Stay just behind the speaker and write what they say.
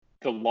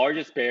the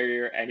largest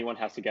barrier anyone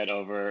has to get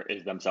over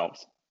is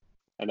themselves,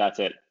 and that's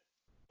it.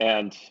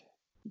 And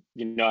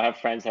I have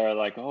friends that are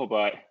like, oh,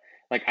 but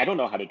like I don't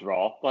know how to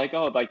draw. Like,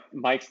 oh, like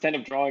my extent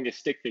of drawing is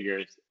stick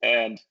figures,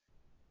 and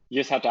you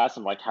just have to ask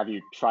them, like, have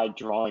you tried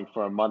drawing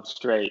for a month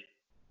straight,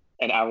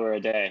 an hour a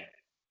day?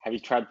 Have you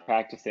tried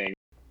practicing?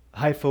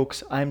 Hi,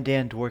 folks. I'm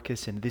Dan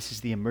Dworkis, and this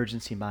is the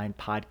Emergency Mind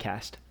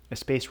Podcast, a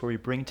space where we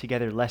bring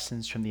together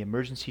lessons from the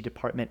emergency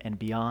department and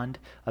beyond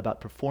about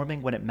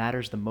performing when it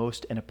matters the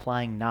most and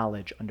applying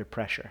knowledge under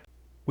pressure.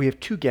 We have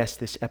two guests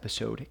this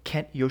episode,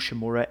 Kent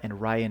Yoshimura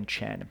and Ryan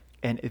Chen.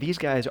 And these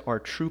guys are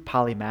true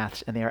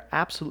polymaths, and they are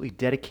absolutely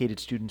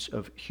dedicated students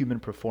of human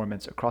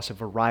performance across a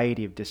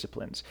variety of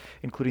disciplines,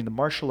 including the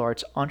martial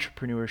arts,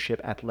 entrepreneurship,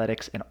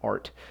 athletics, and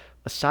art.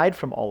 Aside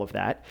from all of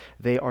that,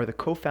 they are the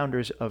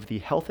co-founders of the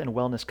health and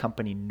wellness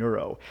company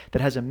Neuro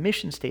that has a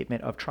mission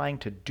statement of trying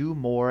to do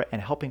more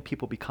and helping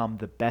people become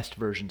the best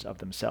versions of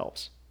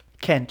themselves.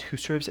 Kent, who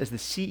serves as the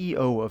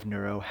CEO of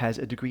Neuro, has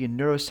a degree in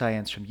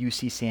neuroscience from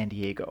UC San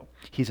Diego.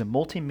 He's a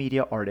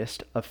multimedia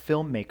artist, a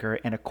filmmaker,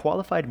 and a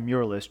qualified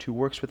muralist who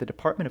works with the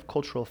Department of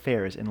Cultural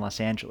Affairs in Los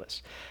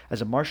Angeles.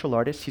 As a martial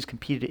artist, he's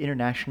competed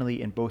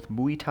internationally in both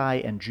Muay Thai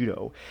and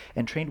Judo,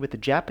 and trained with the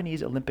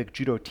Japanese Olympic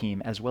Judo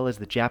team as well as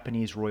the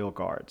Japanese Royal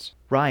Guards.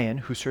 Ryan,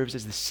 who serves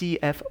as the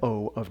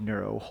CFO of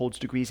Neuro, holds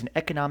degrees in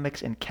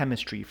economics and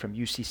chemistry from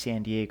UC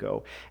San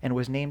Diego, and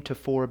was named to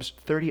Forbes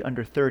 30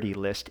 Under 30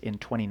 list in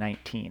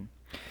 2019.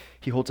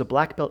 He holds a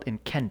black belt in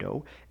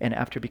kendo, and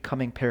after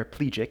becoming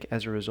paraplegic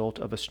as a result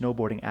of a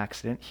snowboarding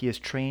accident, he is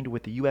trained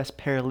with the U.S.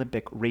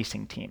 Paralympic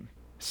racing team.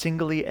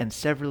 Singly and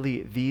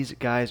severally, these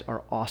guys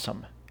are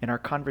awesome. And our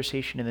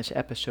conversation in this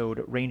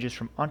episode ranges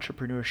from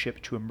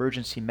entrepreneurship to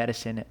emergency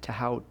medicine to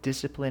how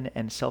discipline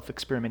and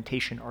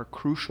self-experimentation are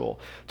crucial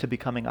to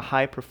becoming a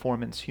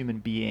high-performance human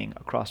being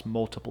across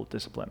multiple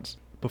disciplines.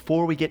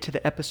 Before we get to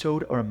the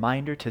episode, a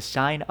reminder to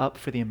sign up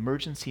for the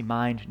Emergency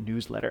Mind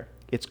newsletter.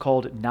 It's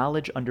called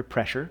Knowledge Under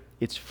Pressure.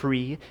 It's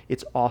free,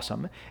 it's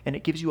awesome, and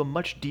it gives you a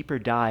much deeper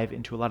dive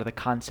into a lot of the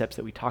concepts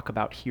that we talk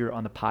about here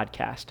on the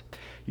podcast.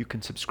 You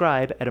can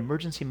subscribe at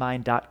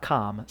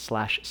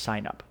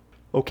emergencymind.com/signup.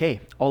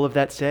 Okay, all of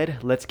that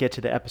said, let's get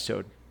to the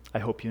episode. I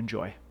hope you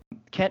enjoy.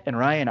 Kent and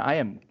Ryan,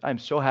 I'm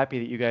so happy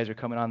that you guys are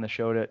coming on the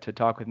show to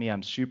talk with me.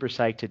 I'm super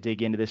psyched to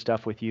dig into this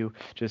stuff with you.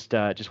 Just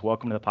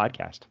welcome to the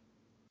podcast.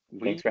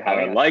 Thanks for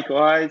having us.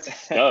 Likewise,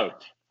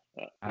 stoked.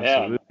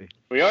 Absolutely. Yeah,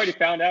 we already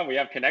found out we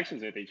have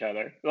connections with each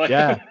other.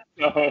 Yeah.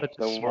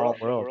 The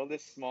world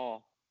is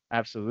small.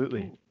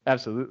 Absolutely.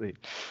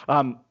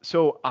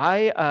 So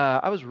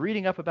I was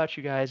reading up about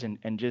you guys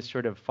and just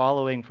sort of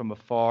following from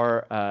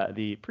afar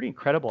the pretty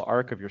incredible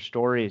arc of your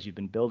story as you've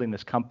been building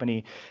this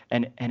company,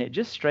 and it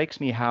just strikes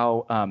me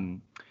how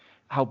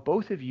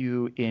both of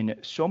you in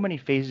so many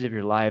phases of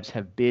your lives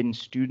have been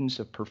students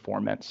of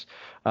performance,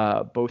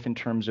 both in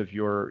terms of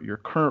your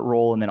current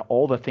role and then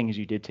all the things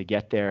you did to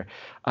get there.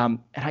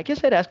 And I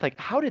guess I'd ask, like,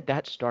 how did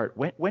that start?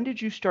 When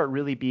did you start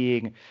really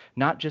being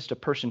not just a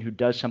person who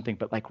does something,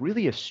 but like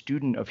really a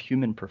student of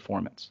human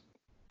performance?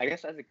 I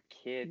guess as a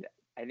kid,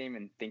 I didn't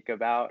even think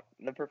about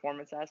the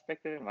performance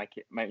aspect of it.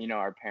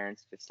 Our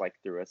parents just like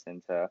threw us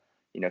into,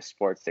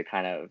 sports to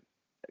kind of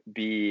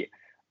be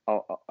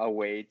a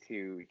way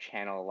to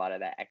channel a lot of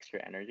that extra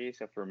energy.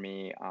 So for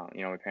me,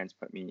 my parents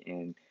put me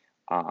in,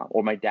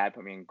 or my dad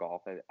put me in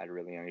golf at a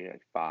really young age,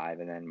 like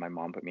 5, and then my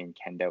mom put me in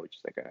kendo, which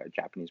is like a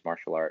Japanese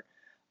martial art,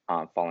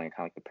 following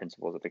kind of like the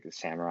principles of like the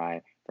samurai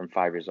from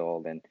 5 years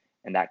old, and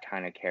that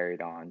kind of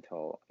carried on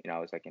till I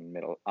was like in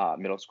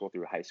middle school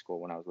through high school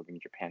when I was living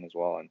in Japan as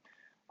well, and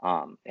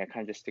it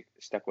kind of just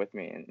stuck with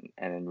me,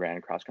 and then ran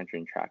cross country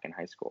and track in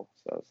high school.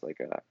 So it's like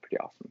a pretty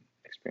awesome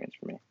experience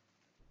for me.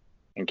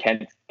 And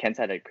Kent's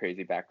had a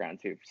crazy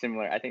background too.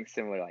 Similar,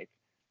 like.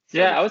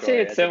 Yeah, I would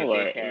say it's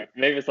similar.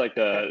 Maybe it's like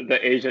the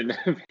Asian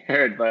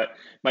parent, but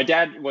my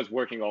dad was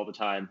working all the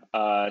time.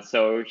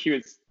 So he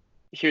was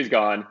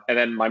gone, and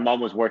then my mom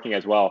was working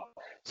as well.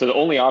 So the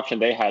only option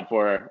they had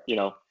for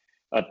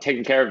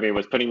taking care of me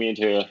was putting me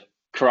into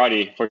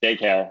karate for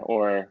daycare,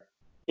 or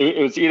it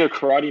was either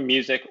karate,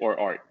 music, or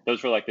art.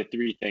 Those were like the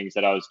 3 things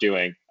that I was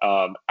doing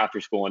after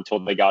school until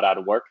they got out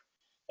of work.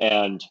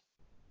 And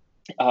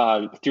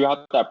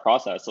throughout that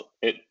process,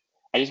 I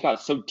just got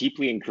so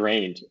deeply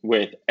ingrained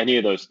with any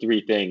of those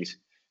 3 things,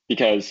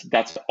 because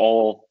that's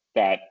all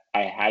that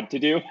I had to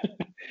do,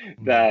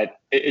 that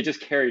it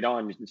just carried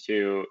on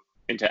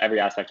into every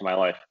aspect of my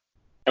life.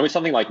 And with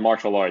something like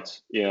martial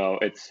arts,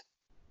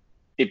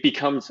 it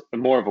becomes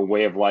more of a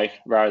way of life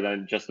rather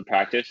than just the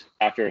practice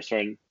after a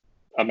certain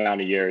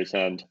amount of years.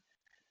 And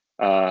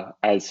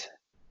as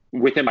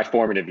within my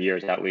formative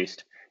years, at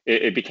least,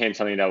 it became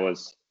something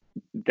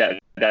that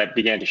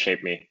began to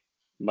shape me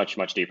much,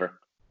 much deeper.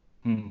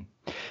 And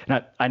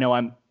I know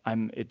I'm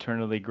I'm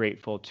eternally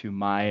grateful to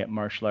my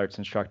martial arts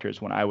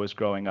instructors when I was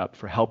growing up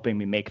for helping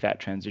me make that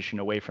transition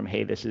away from,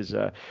 hey, this is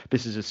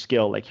a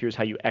skill, like here's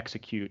how you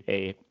execute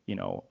a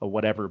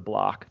whatever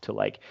block, to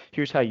like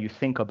here's how you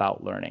think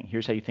about learning,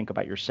 here's how you think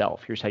about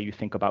yourself, here's how you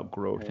think about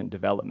growth and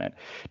development.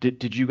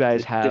 Did you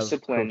guys have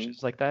Discipline.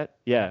 coaches like that?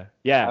 Yeah,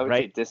 I would say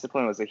right.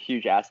 discipline was a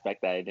huge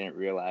aspect that I didn't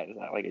realize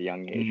at like a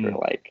young age, where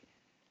Mm. like,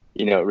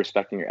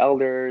 respecting your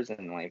elders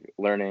and like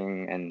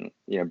learning and,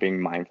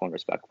 being mindful and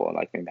respectful. And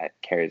I think that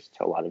carries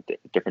to a lot of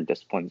different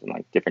disciplines and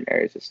like different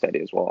areas of study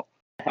as well.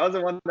 I was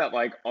the one that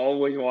like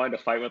always wanted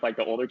to fight with like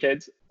the older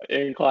kids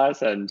in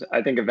class, and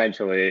I think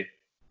eventually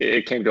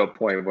it came to a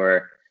point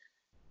where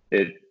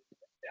it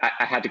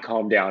I had to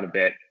calm down a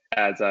bit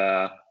as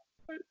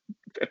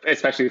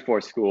especially for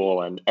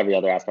school and every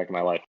other aspect of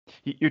my life.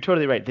 You're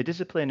totally right. The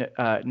discipline,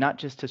 not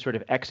just to sort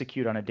of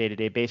execute on a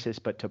day-to-day basis,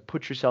 but to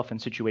put yourself in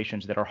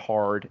situations that are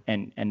hard,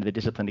 and the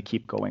discipline to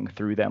keep going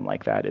through them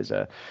like that is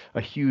a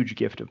huge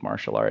gift of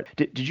martial art.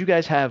 Did you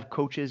guys have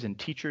coaches and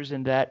teachers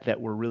in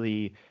that were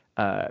really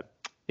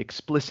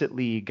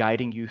explicitly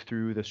guiding you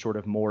through the sort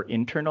of more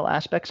internal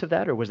aspects of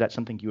that, or was that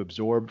something you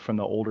absorbed from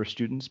the older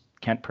students?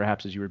 Kent,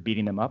 perhaps as you were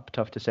beating them up,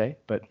 tough to say,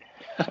 but.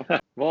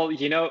 Well,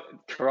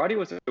 karate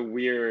was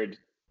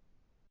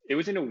it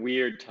was in a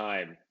weird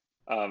time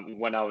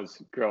when I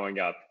was growing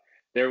up.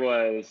 There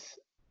was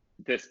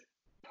this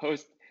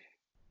post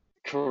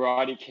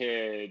Karate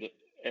Kid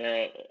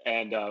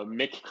and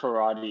Mick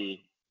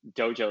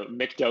Dojo,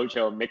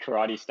 Mick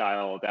Karate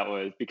style that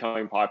was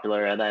becoming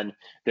popular. And then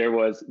there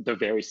was the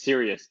very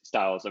serious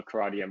styles of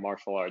karate and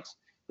martial arts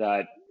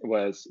that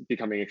was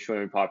becoming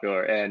extremely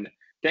popular. And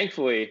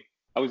thankfully,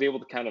 I was able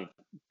to kind of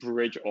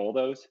bridge all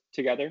those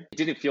together. It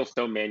didn't feel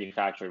so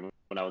manufactured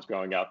when I was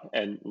growing up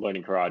and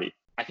learning karate.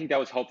 I think that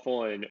was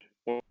helpful in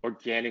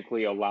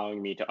organically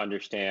allowing me to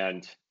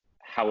understand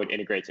how it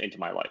integrates into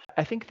my life.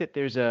 I think that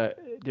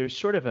there's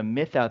sort of a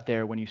myth out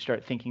there when you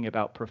start thinking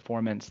about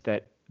performance,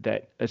 that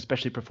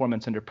especially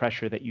performance under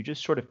pressure, that you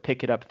just sort of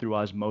pick it up through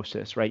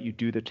osmosis, right? You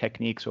do the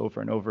techniques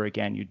over and over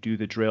again, you do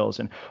the drills,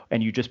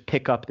 and you just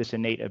pick up this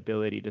innate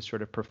ability to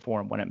sort of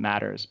perform when it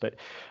matters. But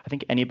I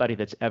think anybody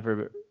that's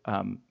ever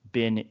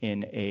been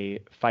in a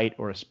fight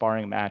or a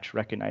sparring match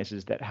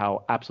recognizes that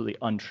how absolutely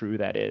untrue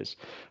that is,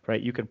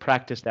 right? You can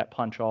practice that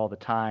punch all the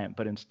time,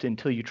 but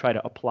until you try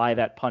to apply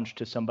that punch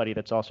to somebody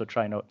that's also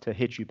trying to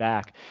hit you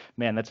back,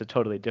 man, that's a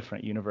totally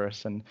different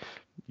universe, and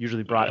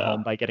usually brought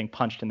home by getting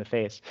punched in the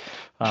face.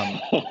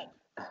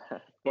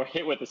 Or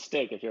hit with a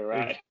stick if you're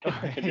right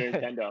during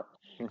kendo.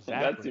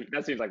 Exactly.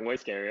 That seems like way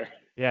scarier.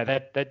 Yeah,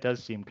 that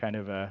does seem kind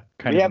of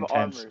we have intense.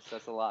 armor, so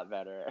that's a lot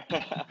better.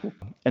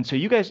 And so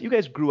you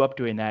guys grew up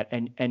doing that,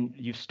 and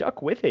you've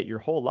stuck with it your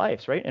whole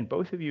lives, right? And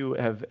both of you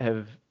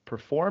have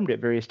performed at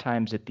various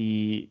times at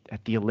the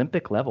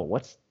Olympic level.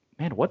 What's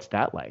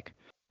that like?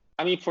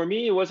 I mean, for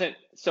me, it wasn't.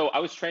 So I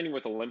was training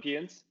with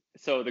Olympians.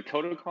 So the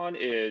Kodokan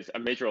is a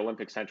major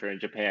Olympic center in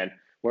Japan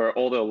where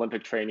all the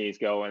Olympic trainees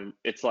go, and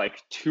it's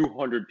like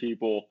 200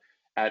 people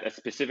at a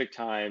specific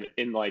time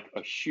in like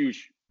a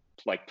huge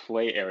like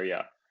play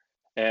area.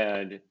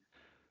 And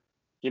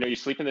you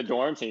sleep in the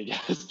dorms and you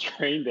just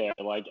train there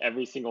like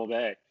every single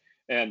day.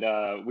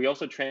 And we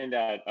also trained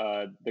at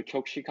the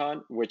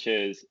Kyokushikan, which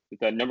is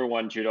the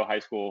 #1 judo high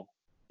school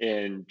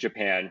in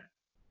Japan.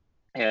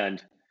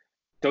 And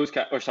those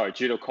guys, or sorry,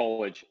 judo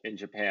college in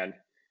Japan.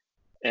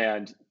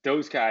 And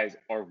those guys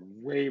are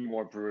way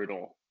more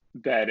brutal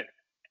than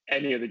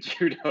any of the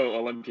judo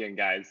Olympian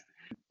guys.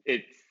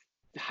 It's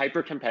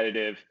hyper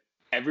competitive.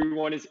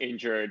 Everyone is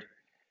injured.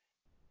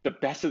 The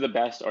best of the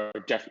best are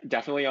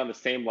definitely on the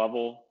same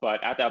level,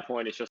 but at that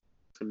point, it's just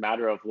a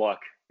matter of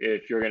luck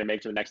if you're going to make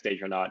it to the next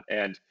stage or not.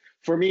 And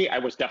for me, I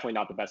was definitely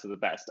not the best of the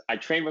best. I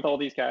trained with all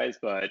these guys,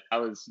 but I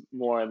was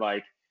more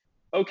like,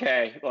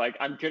 okay, like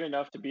I'm good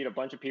enough to beat a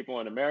bunch of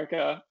people in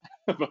America,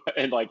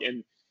 and like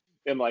in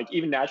like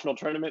even national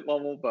tournament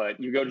level. But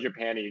you go to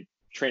Japan and you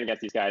train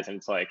against these guys, and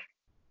it's like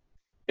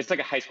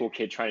a high school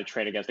kid trying to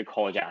train against a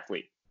college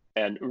athlete.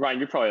 And Ryan,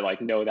 you probably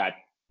like know that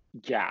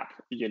gap,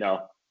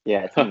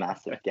 Yeah, it's a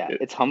massive gap.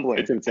 It's humbling.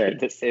 It's insane,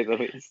 to say the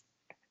least.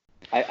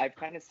 I've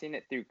kind of seen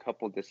it through a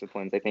couple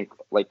disciplines. I think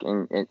like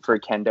for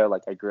kendo,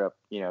 like I grew up,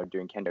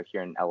 doing kendo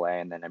here in LA,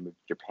 and then I moved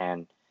to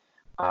Japan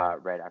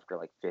right after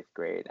like 5th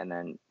grade, and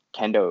then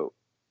kendo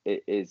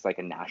is like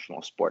a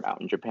national sport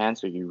out in Japan,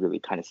 so you really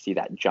kind of see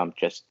that jump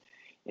just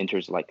in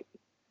terms of like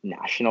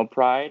national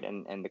pride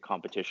and the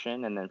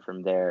competition. And then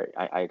from there,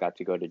 I got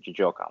to go to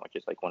Jijokan, which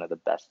is like one of the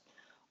best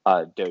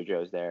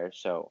dojos there.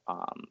 So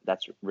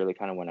that's really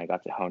kind of when I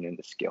got to hone in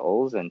the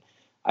skills, and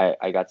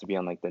I got to be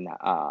on like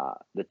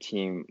the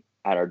team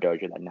at our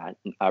dojo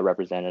that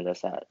represented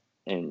us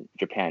in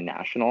Japan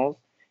nationals,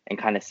 and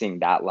kind of seeing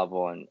that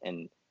level,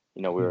 and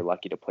we were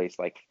lucky to place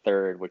like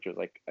 3rd, which was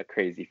like a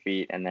crazy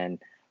feat. And then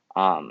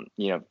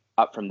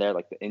up from there,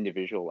 like the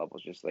individual level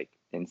is just like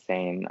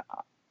insane.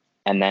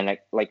 And then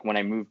like when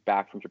I moved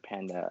back from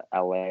Japan to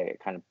LA, I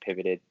kind of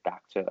pivoted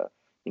back to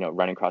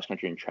running cross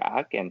country and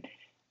track. And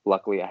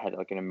luckily I had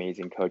like an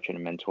amazing coach and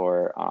a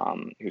mentor,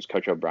 who's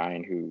Coach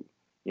O'Brien, who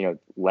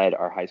led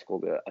our high school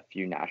to a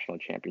few national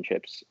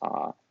championships,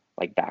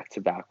 like back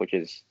to back, which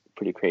is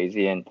pretty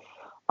crazy. And,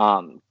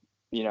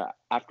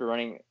 after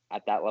running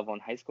at that level in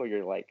high school,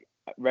 you're like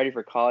ready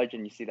for college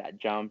and you see that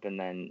jump. And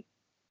then,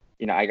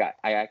 I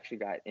actually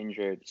got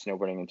injured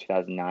snowboarding in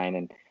 2009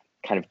 and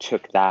kind of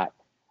took that,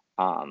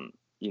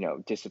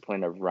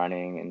 discipline of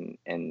running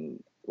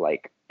and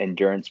like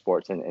endurance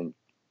sports and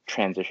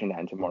transitioned that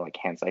into more like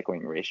hand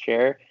cycling and race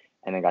chair.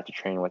 And then got to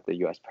train with the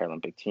U.S.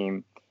 Paralympic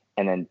team.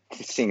 And then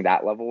seeing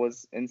that level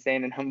was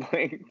insane and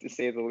humbling to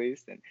say the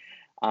least. And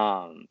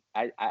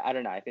I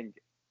don't know. I think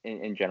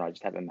in general, I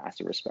just have a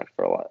massive respect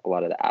for a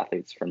lot of the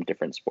athletes from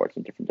different sports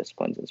and different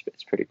disciplines.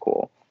 It's pretty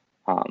cool.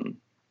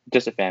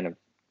 Just a fan of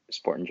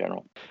sport in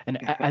general. And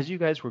as you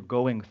guys were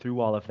going through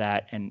all of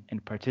that and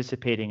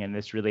participating in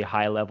this really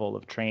high level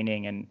of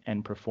training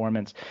and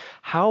performance,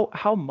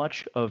 how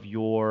much of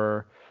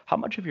your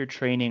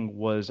training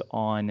was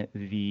on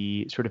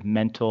the sort of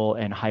mental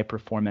and high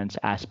performance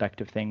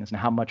aspect of things, and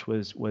how much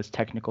was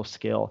technical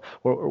skill,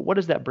 or what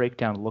does that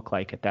breakdown look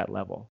like at that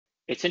level?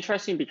 It's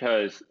interesting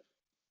because,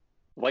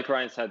 like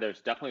Ryan said,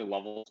 there's definitely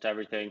levels to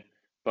everything,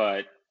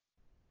 but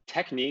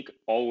technique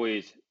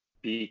always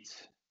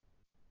beats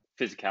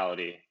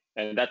physicality.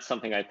 And that's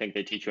something I think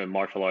they teach you in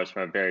martial arts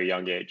from a very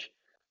young age.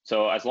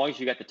 So as long as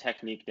you get the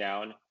technique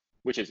down,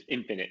 which is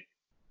infinite,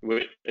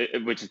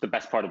 which is the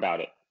best part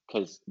about it,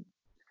 because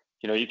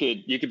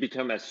you could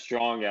become as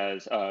strong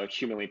as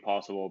humanly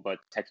possible, but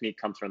technique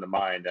comes from the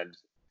mind, and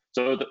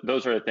so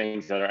those are the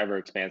things that are ever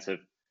expansive.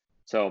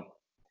 So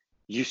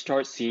you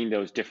start seeing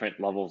those different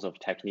levels of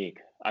technique.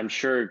 I'm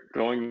sure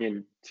going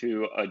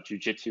into a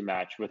jiu-jitsu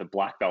match with a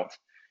black belt,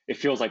 it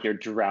feels like you're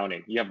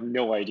drowning. You have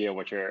no idea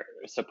what you're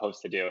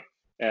supposed to do.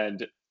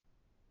 And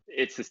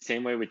it's the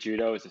same way with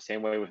judo, it's the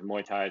same way with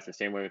Muay Thai, it's the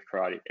same way with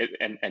karate,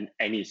 and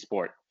any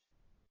sport.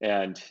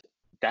 And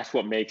that's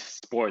what makes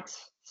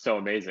sports so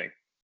amazing.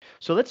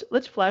 So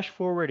let's flash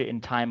forward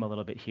in time a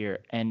little bit here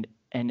and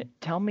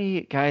tell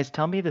me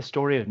the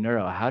story of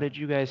Neuro. How did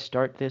you guys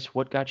start this?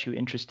 What got you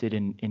interested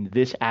in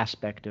this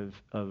aspect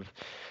of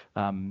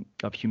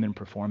human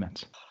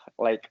performance?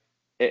 Like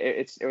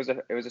it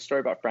was a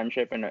story about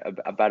friendship and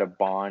about a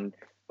bond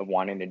of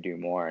wanting to do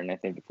more. And I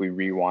think if we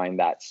rewind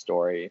that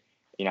story,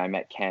 I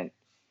met Kent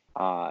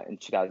in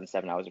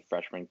 2007. I was a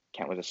freshman.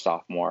 Kent was a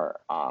sophomore.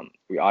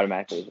 We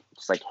automatically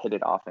just like hit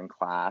it off in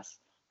class.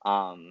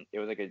 It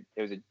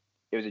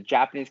was a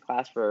Japanese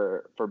class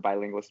for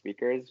bilingual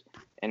speakers,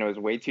 and it was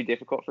way too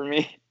difficult for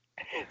me.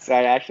 So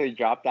I actually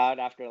dropped out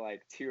after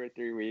like 2 or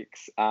 3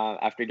 weeks,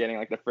 after getting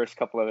like the first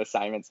couple of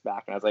assignments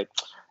back, and I was like,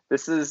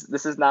 this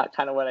is not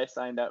kind of what I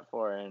signed up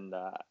for. And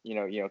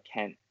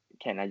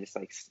Kent, I just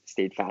like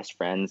stayed fast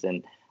friends,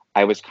 and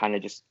I was kind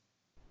of just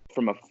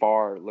from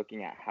afar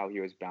looking at how he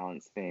was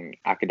balancing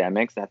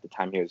academics. At the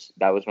time,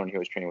 that was when he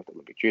was training with the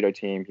Olympic judo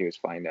team. He was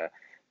flying to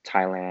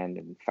Thailand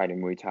and fighting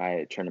Muay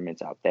Thai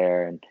tournaments out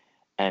there,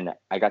 and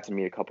I got to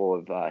meet a couple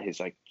of his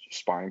like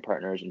sparring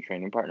partners and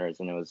training partners,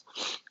 and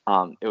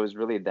it was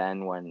really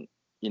then when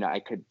I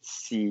could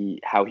see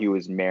how he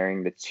was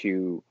marrying the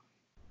two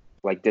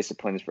like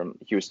disciplines. From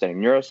he was studying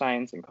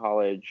neuroscience in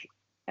college,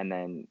 and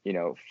then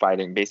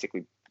fighting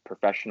basically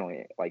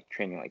professionally, like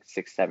training like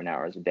 6-7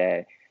 hours a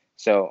day.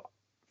 So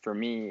for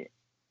me,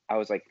 I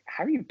was like,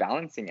 how are you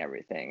balancing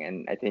everything?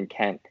 And I think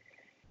Kent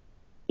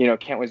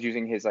was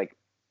using his like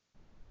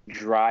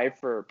drive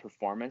for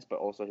performance, but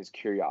also his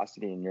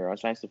curiosity in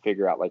neuroscience to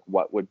figure out like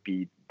what would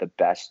be the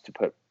best to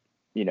put,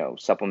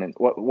 supplements,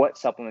 what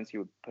supplements he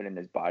would put in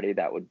his body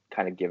that would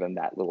kind of give him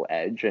that little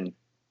edge. And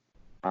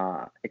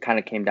it kind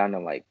of came down to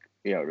like,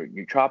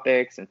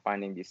 nootropics and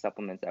finding these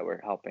supplements that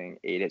were helping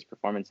aid his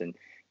performance. And,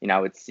 I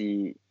would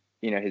see,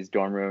 his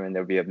dorm room, and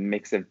there would be a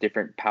mix of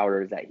different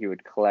powders that he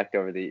would collect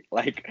over the,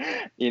 like,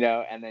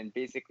 and then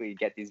basically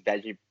get these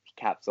veggie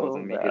capsules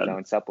and make his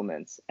own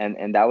supplements.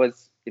 And that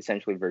was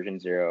essentially version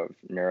 0 of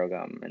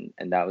NeuroGum.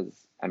 And that was,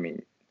 I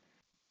mean,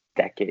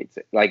 a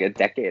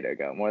decade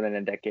ago, more than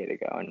a decade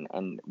ago.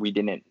 And we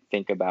didn't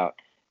think about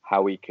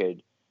how we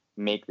could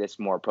make this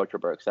more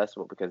approachable or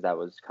accessible, because that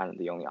was kind of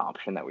the only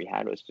option that we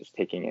had, was just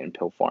taking it in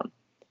pill form.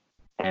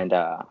 And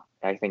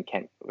I think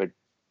Kent would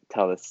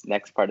tell this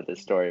next part of the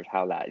story of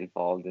how that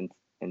evolved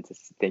into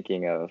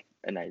thinking of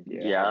an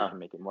idea how we can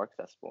make it more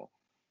accessible.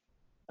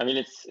 I mean,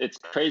 it's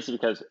crazy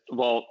because,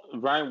 well,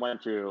 Ryan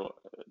went through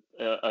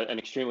an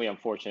extremely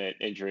unfortunate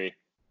injury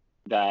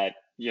that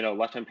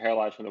left him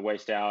paralyzed from the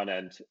waist down,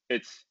 and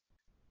it's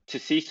to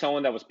see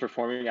someone that was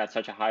performing at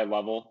such a high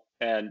level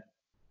and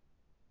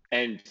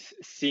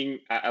seeing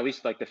at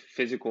least like the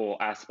physical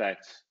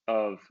aspects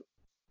of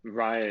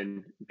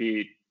Ryan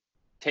be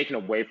taken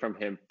away from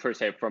him, per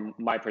se, from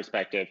my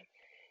perspective,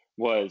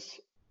 was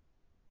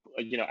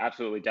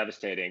absolutely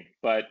devastating.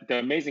 But the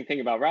amazing thing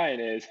about Ryan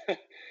is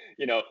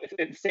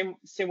it's the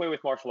same way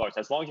with martial arts.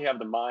 As long as you have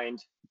the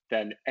mind,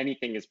 then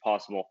anything is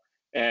possible.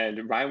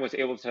 And Ryan was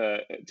able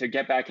to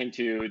get back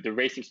into the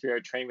racing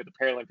spirit, train with the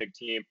Paralympic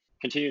team,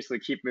 continuously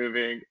keep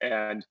moving.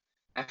 And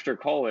after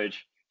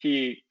college,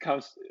 he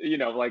comes,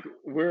 like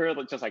we're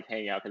just like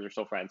hanging out because we're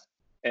still friends.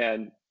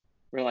 And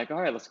we're like,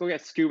 all right, let's go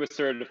get scuba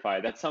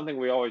certified. That's something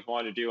we always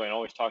wanted to do and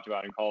always talked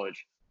about in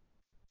college.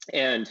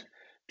 And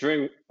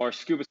during our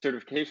scuba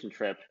certification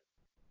trip,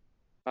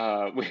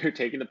 we were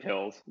taking the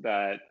pills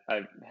that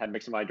I had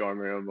mixed in my dorm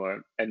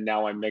room, and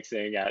now I'm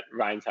mixing at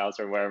Ryan's house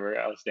or wherever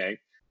I was staying,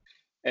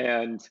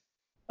 and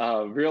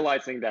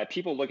realizing that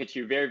people look at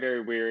you very,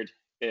 very weird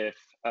if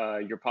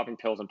you're popping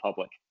pills in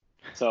public.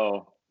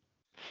 So,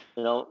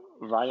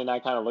 Ryan and I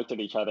kind of looked at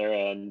each other,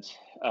 and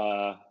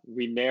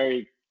we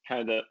married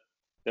kind of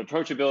the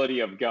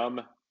approachability of gum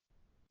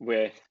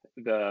with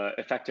the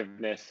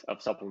effectiveness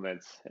of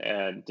supplements,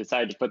 and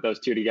decided to put those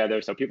two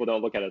together so people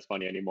don't look at us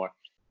funny anymore.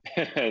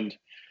 And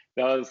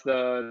that was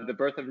the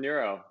birth of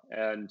Neuro.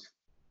 And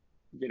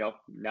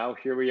now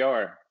here we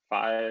are,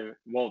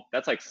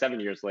 that's like 7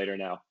 years later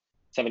now,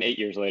 8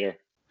 years later.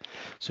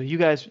 So you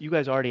guys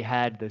already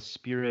had the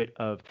spirit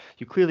of,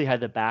 you clearly had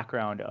the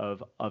background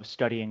of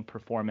studying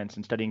performance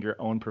and studying your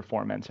own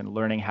performance and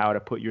learning how to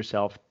put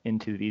yourself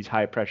into these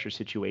high pressure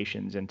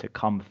situations and to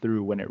come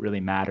through when it really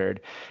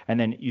mattered. And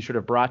then you sort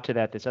of brought to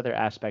that this other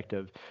aspect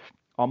of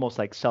almost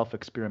like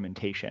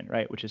self-experimentation,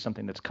 right? Which is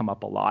something that's come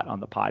up a lot on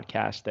the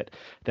podcast,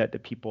 that the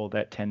people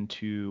that tend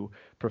to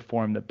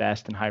perform the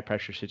best in high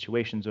pressure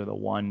situations are the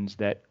ones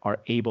that are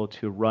able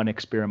to run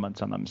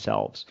experiments on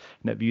themselves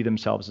and that view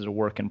themselves as a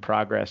work in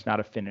progress, not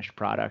a finished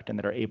product, and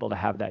that are able to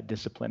have that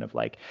discipline of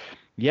like,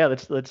 yeah,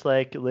 let's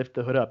like lift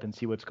the hood up and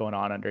see what's going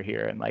on under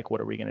here and like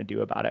what are we going to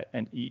do about it?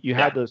 And you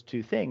had those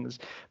two things.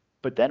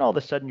 But then all of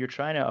a sudden you're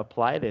trying to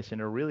apply this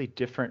in a really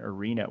different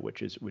arena,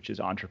 which is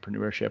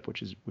entrepreneurship,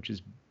 which is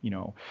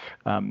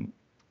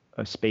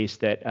a space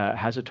that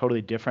has a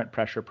totally different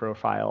pressure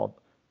profile.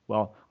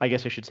 Well, I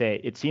guess I should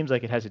say it seems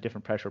like it has a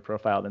different pressure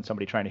profile than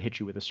somebody trying to hit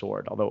you with a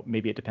sword, although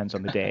maybe it depends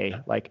on the day,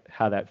 like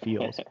how that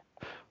feels.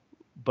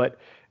 But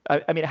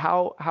I mean,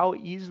 how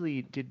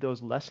easily did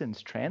those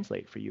lessons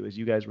translate for you as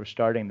you guys were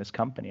starting this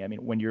company? I mean,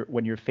 when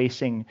you're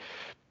facing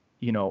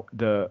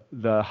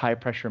the high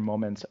pressure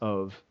moments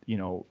of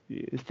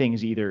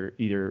things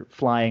either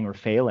flying or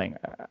failing,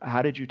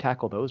 how did you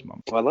tackle those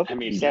moments? Well, I love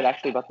what you said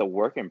actually about the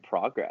work in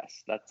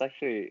progress. That's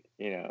actually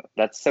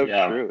that's so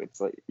true. It's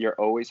like you're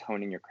always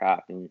honing your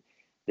craft, and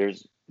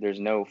there's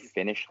no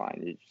finish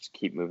line. You just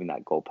keep moving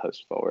that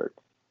goalpost forward.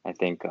 I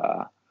think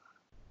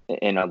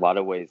in a lot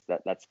of ways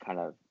that's kind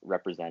of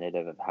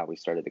representative of how we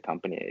started the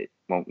company.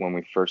 When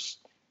we first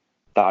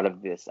thought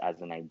of this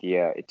as an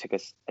idea, it took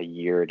us a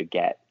year to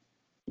get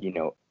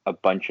a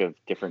bunch of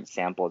different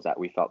samples that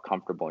we felt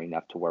comfortable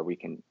enough to where we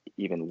can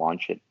even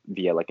launch it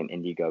via like an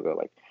Indiegogo,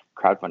 like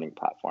crowdfunding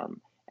platform.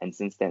 And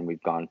since then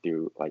we've gone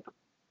through like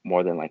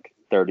more than like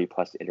 30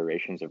 plus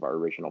iterations of our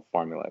original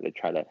formula to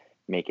try to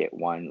make it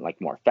one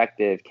like more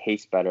effective,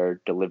 taste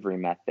better, delivery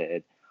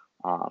method.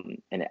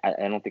 And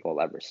I don't think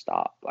we'll ever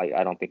stop. Like,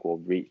 I don't think we'll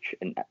reach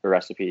a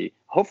recipe,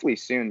 hopefully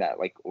soon, that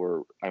like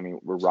we're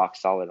rock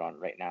solid on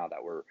right now,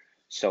 that we're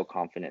so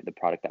confident the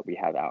product that we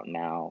have out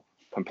now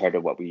compared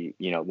to what we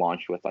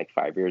launched with like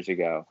 5 years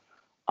ago,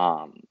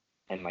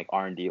 and like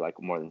R&D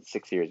like more than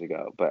 6 years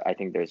ago. But I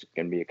think there's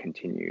going to be a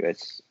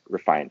continuous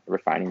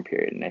refining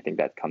period, and I think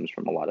that comes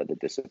from a lot of the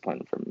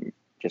discipline from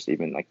just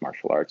even like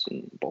martial arts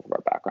and both of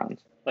our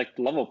backgrounds. Like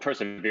the level of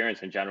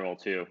perseverance in general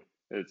too.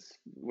 It's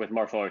with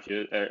martial arts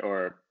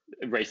or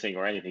racing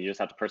or anything, you just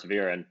have to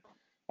persevere, and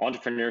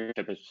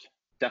entrepreneurship is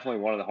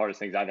definitely one of the hardest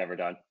things I've ever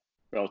done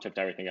relative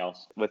to everything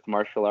else. With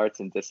martial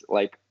arts and just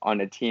like on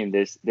a team,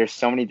 there's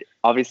so many,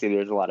 obviously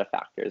there's a lot of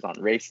factors on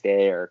race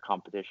day or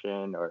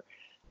competition, or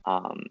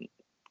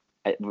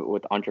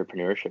with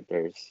entrepreneurship,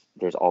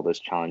 there's all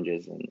those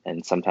challenges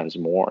and sometimes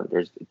more.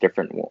 There's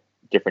different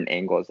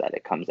angles that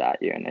it comes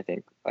at you. And I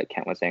think like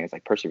Kent was saying, it's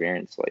like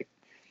perseverance. Like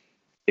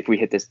if we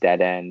hit this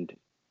dead end,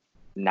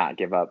 not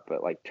give up,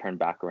 but like turn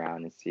back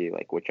around and see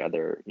like which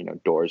other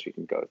doors we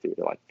can go through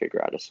to like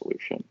figure out a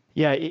solution.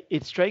 Yeah,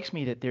 it strikes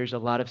me that there's a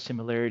lot of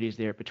similarities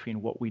there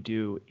between what we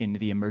do in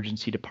the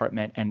emergency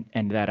department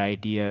and that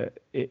idea,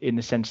 in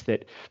the sense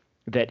that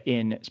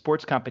in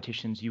sports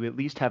competitions you at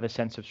least have a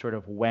sense of sort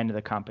of when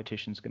the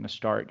competition's going to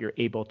start. You're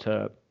able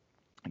to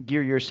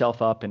gear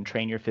yourself up and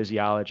train your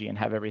physiology and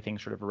have everything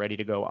sort of ready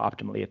to go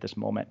optimally at this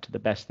moment to the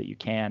best that you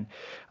can.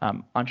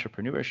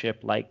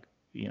 Entrepreneurship, like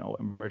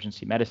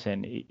emergency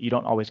medicine, you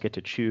don't always get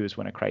to choose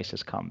when a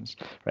crisis comes,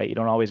 right? You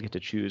don't always get to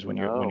choose when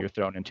you're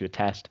thrown into a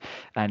test,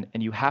 and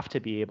you have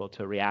to be able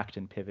to react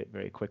and pivot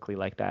very quickly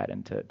like that,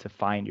 and to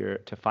find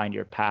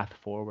your path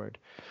forward.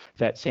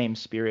 That same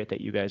spirit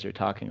that you guys are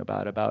talking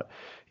about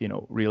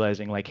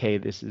realizing like, hey,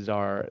 this is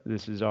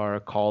our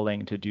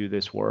calling to do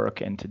this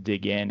work and to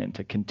dig in and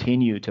to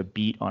continue to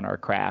beat on our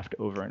craft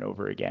over and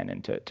over again,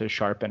 and to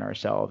sharpen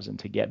ourselves and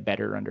to get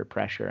better under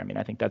pressure. I mean,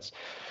 I think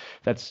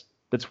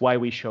that's why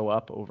we show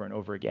up over and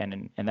over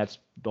again. And that's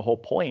the whole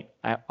point,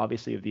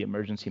 obviously, of the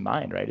emergency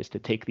mind, right? Is to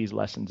take these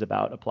lessons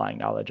about applying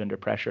knowledge under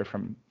pressure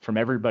from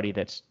everybody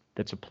that's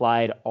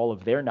applied all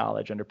of their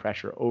knowledge under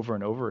pressure over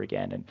and over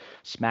again, and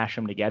smash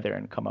them together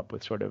and come up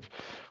with sort of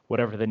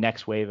whatever the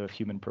next wave of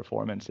human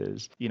performance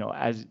is.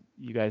 As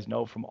you guys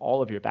know from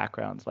all of your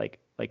backgrounds, like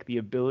the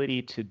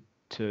ability to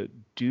to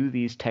do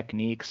these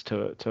techniques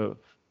to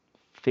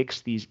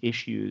fix these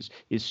issues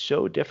is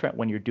so different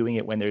when you're doing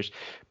it when there's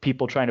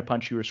people trying to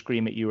punch you or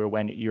scream at you, or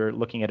when you're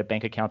looking at a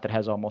bank account that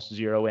has almost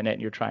zero in it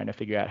and you're trying to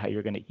figure out how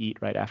you're going to eat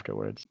right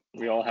afterwards.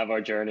 We all have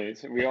our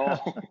journeys. We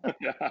all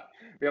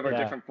we have our Yeah.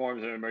 different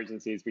forms of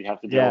emergencies we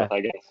have to deal Yeah. with,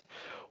 I guess.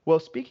 Well,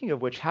 speaking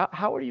of which,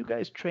 how are you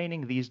guys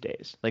training these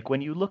days? Like when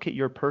you look at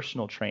your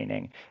personal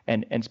training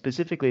and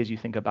specifically as you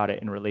think about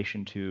it in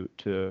relation to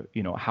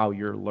how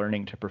you're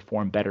learning to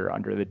perform better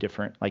under the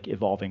different like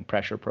evolving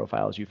pressure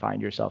profiles you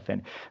find yourself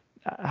in,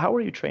 how are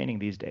you training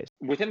these days?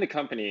 Within the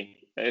company,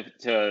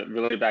 to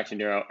relate it back to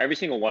Neuro, every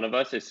single one of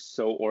us is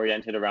so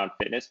oriented around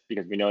fitness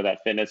because we know that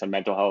fitness and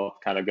mental health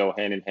kind of go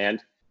hand in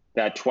hand,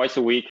 that twice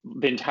a week,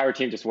 the entire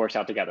team just works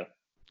out together.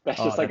 That's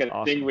just like that's a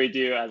awesome. thing we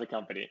do as a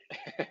company.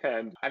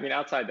 And I mean,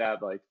 outside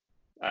that, like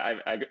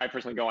I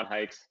personally go on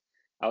hikes.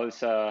 I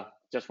was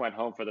just went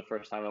home for the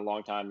first time in a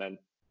long time, and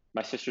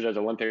my sister does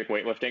Olympic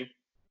weightlifting,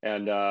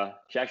 and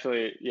she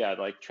actually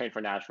like trained for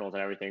nationals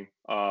and everything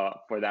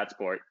for that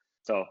sport.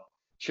 So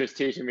she was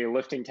teaching me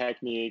lifting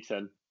techniques,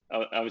 and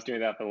I was doing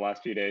that for the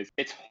last few days.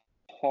 It's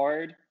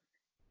hard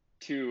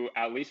to,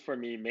 at least for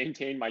me,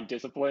 maintain my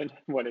discipline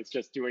when it's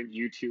just doing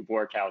YouTube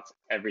workouts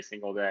every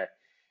single day.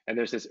 And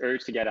there's this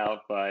urge to get out,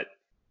 but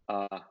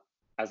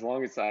as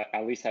long as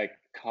at least I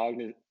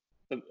cognitively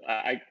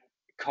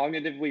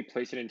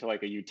place it into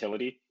like a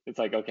utility, it's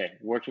like, okay,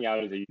 working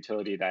out is a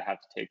utility that I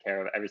have to take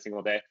care of every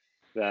single day,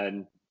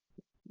 then,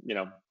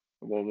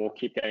 we'll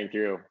keep getting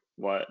through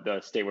what the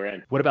state we're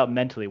in. What about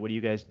mentally? What are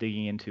you guys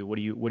digging into? What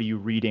are you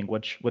reading?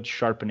 What's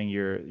sharpening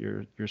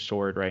your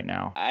sword right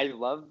now? I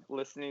love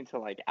listening to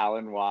like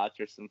Alan Watts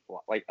or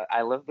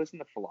I love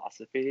listening to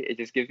philosophy. It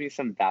just gives me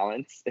some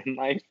balance in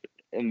life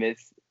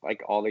amidst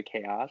like all the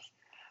chaos.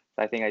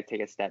 So I think I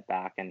take a step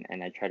back and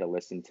I try to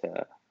listen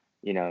to,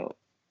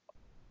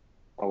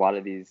 a lot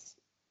of these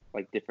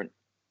like different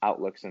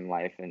outlooks in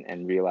life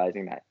and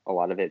realizing that a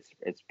lot of it's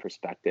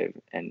perspective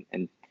and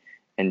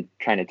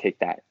trying to take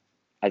that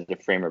as a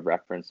frame of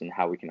reference and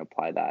how we can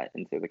apply that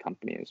into the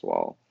company as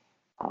well.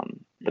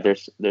 But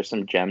there's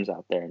some gems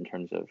out there in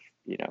terms of,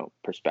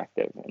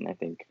 perspective. And I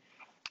think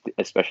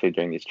especially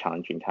during these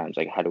challenging times,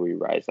 like how do we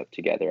rise up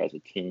together as a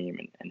team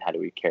and how do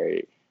we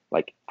carry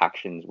like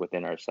actions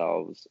within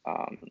ourselves,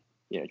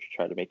 to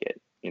try to make it,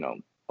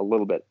 a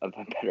little bit of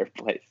a better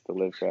place to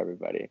live for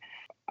everybody.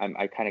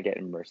 I kind of get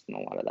immersed in a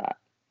lot of that.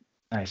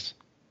 Nice.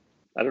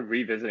 I've been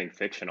revisiting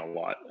fiction a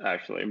lot,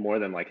 actually, more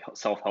than like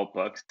self-help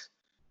books.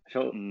 I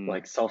feel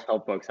like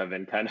self-help books have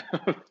been kind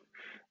of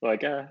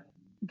like,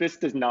 this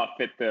does not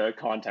fit the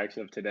context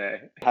of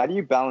today. How do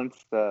you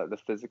balance the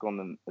physical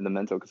and the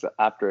mental? Because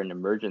after an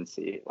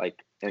emergency, like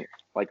a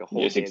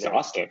whole It's day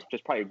exhausted. there,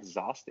 just probably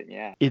exhausted.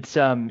 Yeah. It's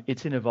an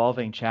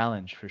evolving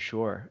challenge for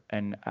sure,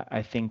 and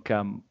I think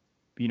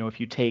if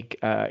you take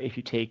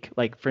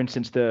like for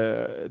instance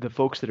the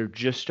folks that are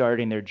just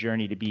starting their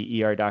journey to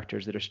be ER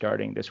doctors that are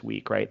starting this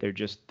week, right?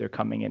 They're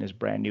coming in as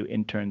brand new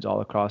interns all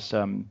across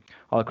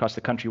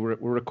the country. We're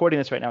recording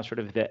this right now, sort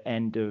of the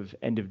end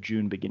of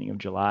June, beginning of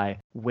July.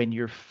 When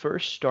you're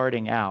first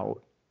starting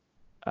out,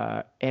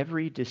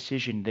 every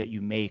decision that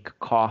you make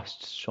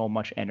costs so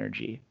much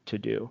energy to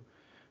do.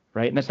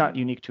 Right. And that's not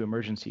unique to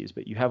emergencies,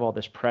 but you have all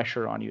this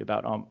pressure on you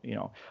about, I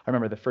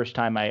remember the first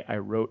time I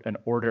wrote an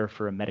order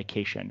for a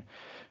medication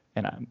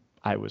and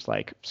I was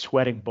like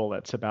sweating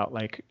bullets about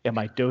like, am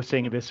I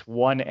dosing this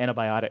one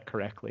antibiotic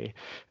correctly?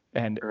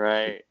 And,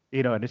 right.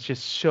 And it's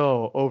just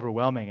so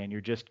overwhelming and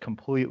you're just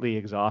completely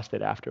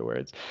exhausted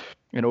afterwards.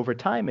 And over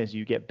time, as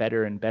you get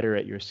better and better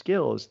at your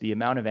skills, the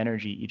amount of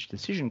energy each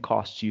decision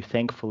costs you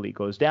thankfully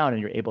goes down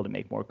and you're able to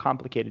make more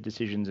complicated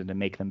decisions and to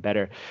make them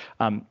better.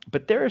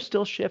 But there are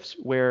still shifts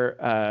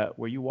where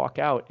you walk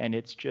out and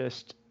it's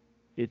just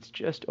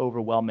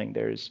overwhelming.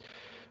 There's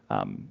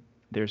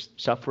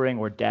suffering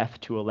or death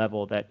to a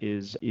level that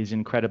is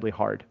incredibly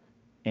hard.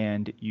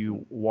 And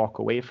you walk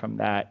away from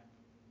that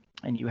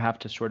and you have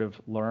to sort of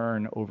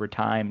learn over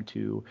time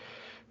to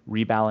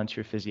rebalance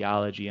your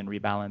physiology and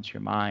rebalance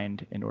your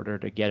mind in order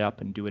to get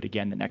up and do it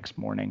again the next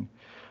morning.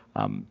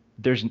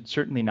 There's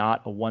certainly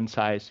not a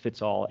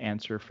one-size-fits-all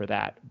answer for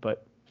that,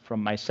 but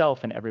from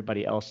myself and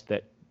everybody else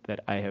that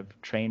I have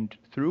trained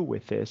through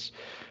with this,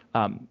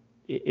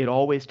 it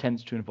always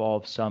tends to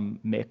involve some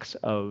mix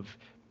of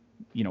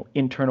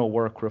internal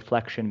work,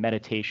 reflection,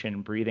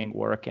 meditation, breathing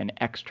work, and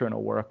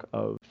external work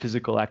of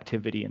physical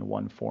activity in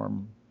one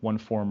form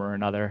or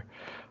another.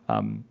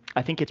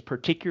 I think it's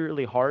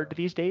particularly hard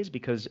these days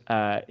because,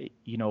 a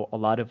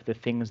lot of the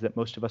things that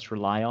most of us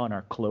rely on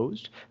are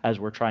closed as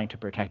we're trying to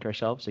protect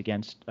ourselves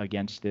against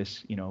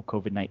this,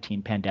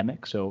 COVID-19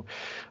 pandemic. So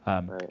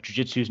Right.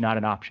 jiu-jitsu is not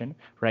an option,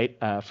 right?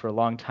 For a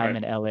long time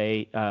Right.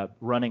 in LA,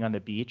 running on the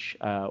beach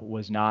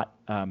was not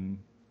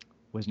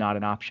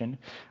an option.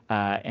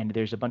 And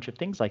there's a bunch of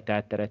things like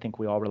that I think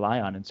we all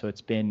rely on. And so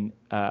it's been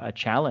a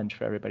challenge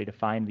for everybody to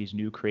find these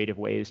new creative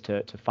ways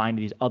to find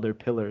these other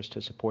pillars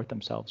to support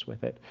themselves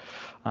with it.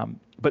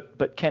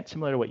 But Kent,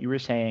 similar to what you were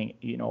saying,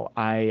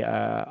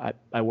 I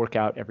work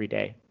out every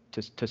day.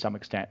 to some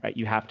extent, right?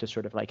 You have to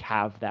sort of like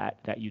have that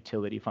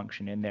utility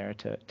function in there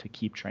to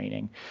keep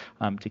training,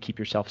 to keep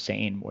yourself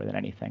sane more than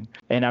anything.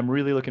 And I'm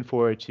really looking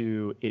forward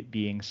to it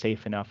being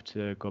safe enough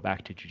to go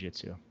back to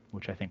jiu-jitsu,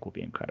 which I think will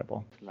be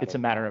incredible. It's a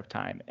matter of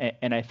time.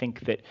 And I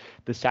think that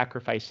the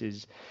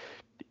sacrifices,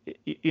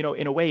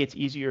 in a way, it's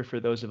easier for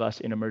those of us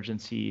in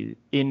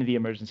the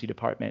emergency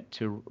department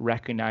to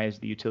recognize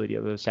the utility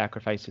of those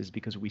sacrifices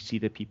because we see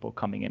the people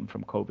coming in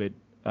from COVID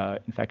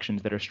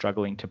infections that are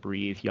struggling to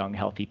breathe, young,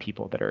 healthy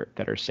people that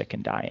are sick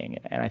and dying.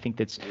 And I think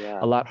that's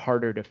a lot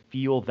harder to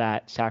feel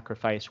that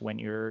sacrifice when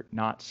you're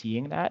not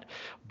seeing that.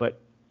 But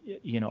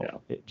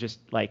it just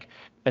like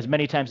as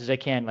many times as I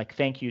can, like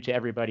thank you to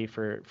everybody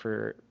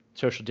for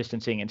social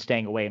distancing and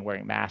staying away and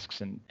wearing masks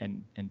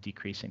and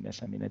decreasing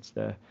this. I mean, it's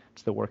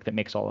the work that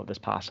makes all of this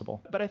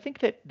possible. But I think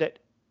that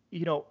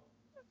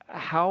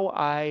how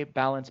I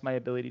balance my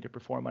ability to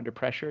perform under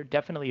pressure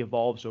definitely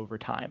evolves over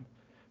time.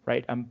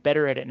 Right? I'm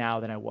better at it now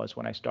than I was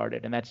when I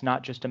started. And that's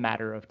not just a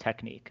matter of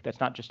technique. That's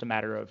not just a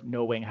matter of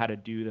knowing how to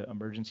do the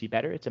emergency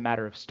better. It's a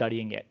matter of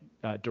studying it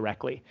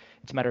directly.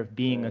 It's a matter of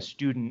being a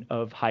student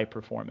of high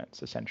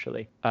performance,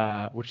 essentially,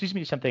 which leads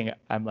me to something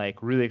I'm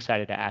like really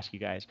excited to ask you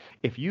guys.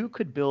 If you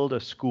could build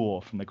a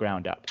school from the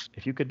ground up,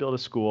 if you could build a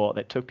school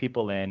that took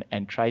people in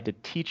and tried to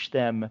teach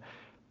them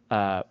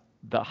the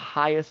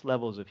highest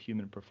levels of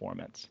human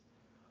performance,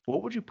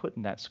 what would you put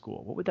in that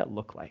school? What would that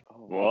look like?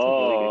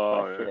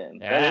 Oh, that's a really good question.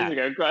 That is a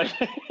good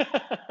question.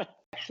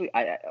 Actually,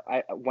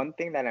 I one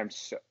thing that I'm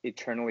so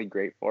eternally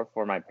grateful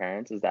for my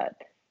parents is that,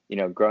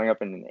 growing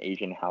up in an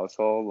Asian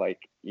household,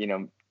 like,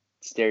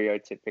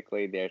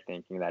 stereotypically they're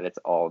thinking that it's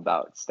all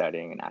about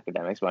studying and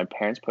academics. But my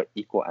parents put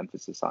equal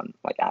emphasis on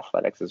like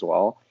athletics as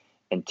well,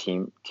 and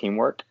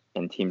teamwork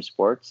and team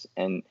sports.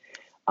 And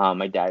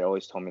my dad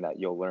always told me that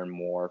you'll learn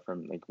more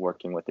from like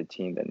working with a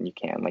team than you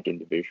can like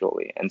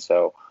individually. And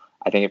so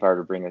I think if I were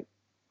to bring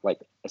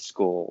a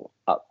school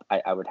up,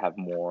 I would have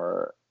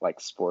more like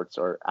sports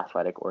or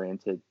athletic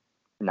oriented,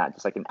 not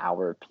just like an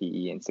hour of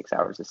PE and 6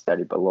 hours of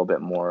study, but a little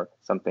bit more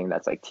something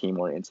that's like team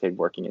oriented,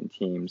 working in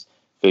teams,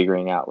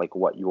 figuring out like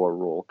what your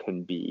role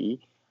can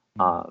be.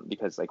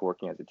 Because like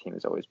working as a team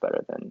is always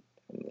better than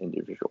an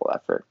individual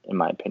effort, in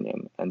my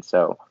opinion. And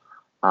so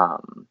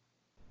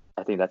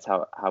I think that's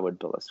how I would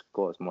build a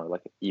school, is more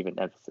like even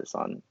emphasis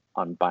on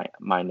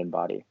mind and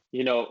body.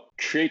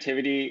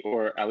 Creativity,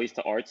 or at least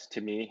the arts,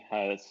 to me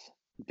has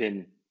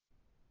been,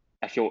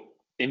 I feel,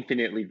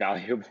 infinitely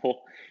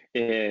valuable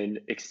in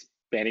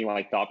expanding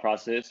my thought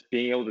process,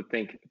 being able to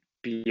think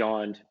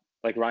beyond,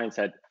 like Ryan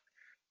said,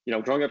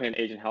 growing up in an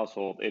Asian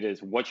household, it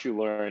is what you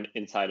learn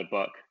inside a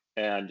book.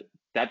 And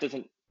that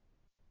doesn't,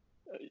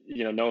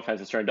 no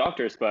offense to certain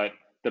doctors, but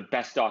the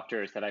best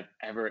doctors that I've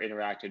ever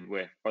interacted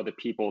with are the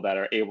people that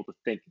are able to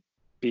think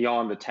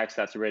beyond the text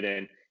that's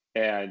written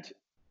and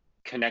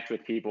connect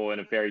with people in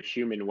a very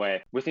human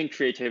way. Within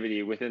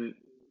creativity, within,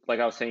 like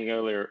I was saying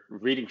earlier,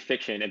 reading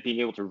fiction and being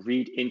able to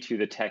read into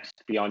the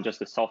text beyond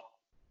just a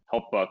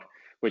self-help book,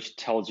 which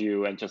tells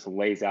you and just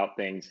lays out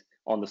things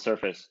on the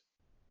surface,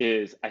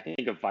 is, I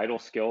think, a vital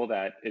skill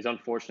that is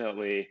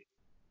unfortunately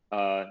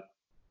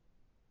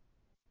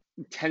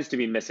tends to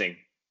be missing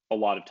a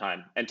lot of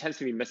time, and tends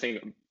to be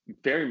missing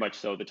very much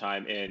so the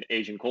time in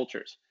Asian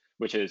cultures,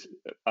 which is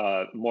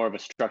more of a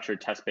structured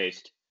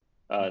test-based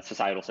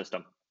societal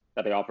system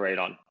that they operate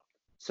on.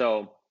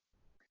 So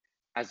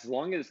as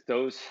long as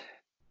those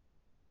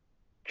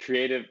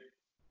creative,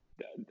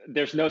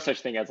 there's no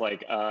such thing as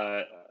like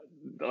a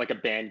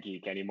band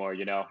geek anymore,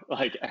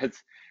 like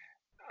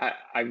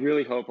I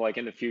really hope like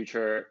in the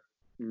future,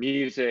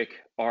 music,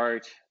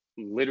 art,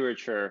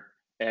 literature,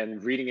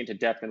 and reading into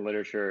depth in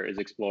literature is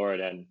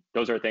explored. And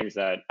those are things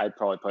that I'd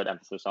probably put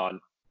emphasis on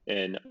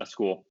in a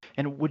school.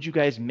 And would you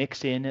guys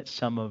mix in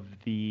some of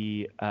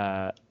the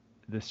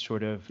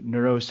sort of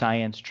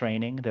neuroscience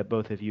training that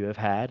both of you have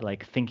had,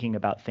 like thinking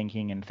about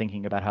thinking and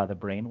thinking about how the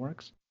brain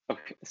works?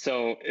 Okay,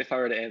 so if I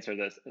were to answer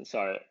this,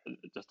 sorry,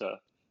 just to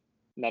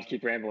not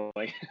keep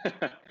rambling,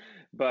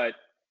 but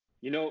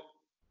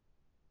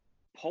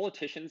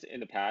politicians in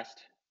the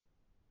past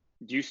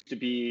used to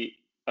be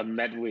a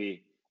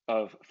medley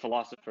of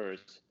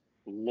philosophers,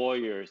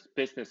 lawyers,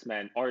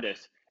 businessmen,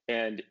 artists,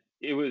 and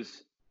it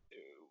was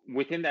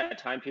within that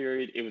time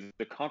period, it was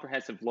the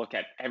comprehensive look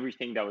at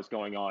everything that was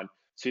going on,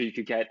 so you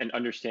could get an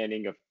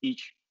understanding of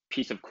each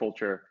piece of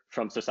culture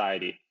from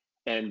society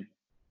and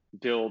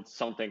build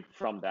something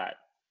from that.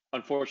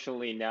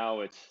 Unfortunately,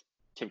 now it's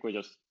typically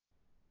just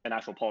an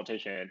actual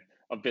politician,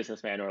 a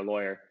businessman, or a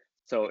lawyer.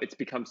 So it's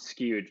become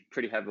skewed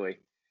pretty heavily.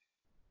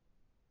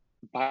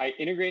 By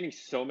integrating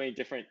so many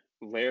different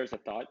layers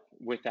of thought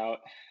with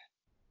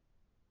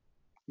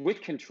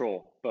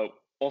control, but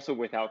also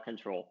without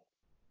control,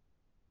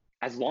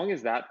 as long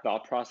as that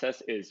thought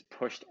process is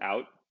pushed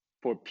out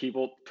for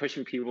people,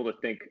 pushing people to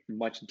think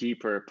much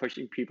deeper,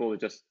 pushing people to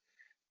just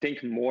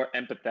think more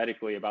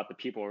empathetically about the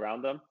people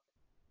around them,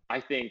 I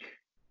think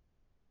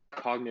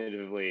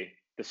cognitively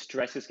the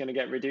stress is going to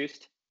get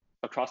reduced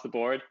across the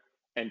board,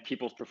 and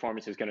people's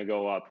performance is going to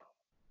go up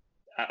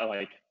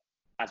like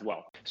as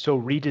well. So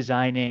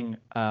redesigning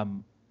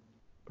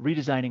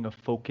a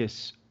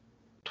focus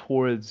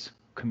towards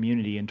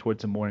community and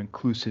towards a more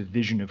inclusive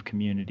vision of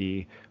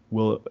community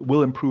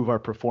will improve our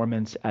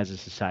performance as a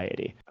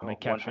society. Am I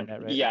capturing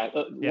that right? Yeah,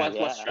 Yeah.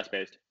 less stress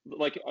based.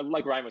 Like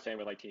Ryan was saying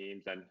with like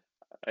teams, and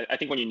I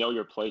think when you know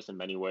your place in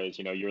many ways,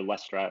 you know, you're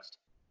less stressed,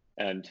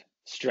 and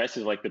stress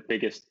is like the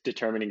biggest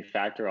determining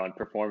factor on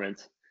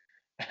performance,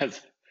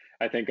 as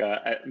I think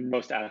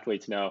most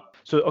athletes know.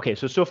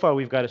 So far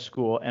we've got a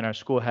school, and our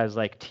school has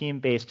like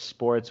team-based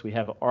sports. We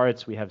have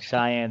arts, we have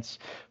science,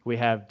 we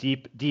have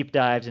deep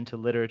dives into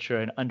literature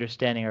and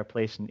understanding our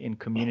place in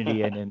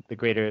community and in the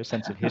greater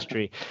sense of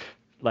history.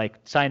 Like,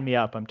 sign me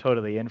up. I'm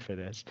totally in for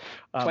this.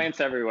 Plants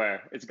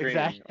everywhere. It's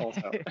greening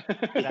also.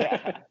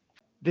 Yeah.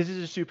 This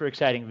is a super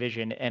exciting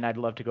vision, and I'd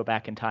love to go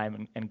back in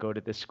time and go to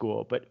this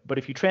school. But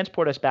if you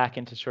transport us back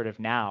into sort of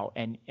now,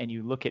 and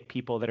you look at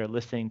people that are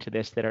listening to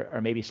this that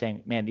are maybe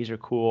saying, man, these are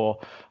cool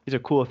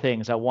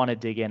things. I want to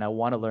dig in. I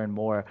want to learn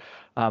more.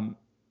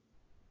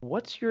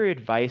 What's your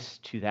advice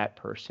to that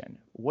person?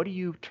 What do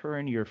you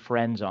turn your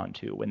friends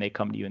onto when they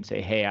come to you and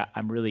say, hey,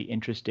 I'm really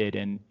interested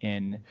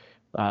in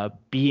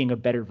being a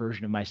better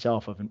version of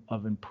myself,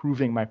 of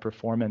improving my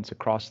performance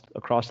across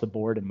the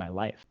board in my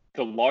life?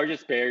 The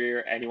largest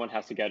barrier anyone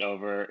has to get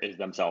over is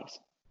themselves,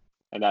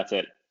 and that's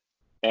it.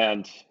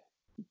 And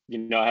you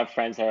know, I have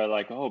friends that are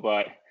like, oh,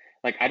 but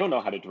like I don't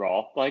know how to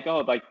draw. Like, oh,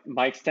 like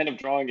my extent of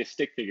drawing is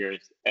stick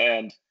figures,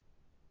 and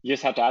you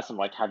just have to ask them,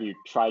 like, have you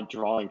tried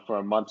drawing for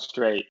a month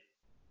straight,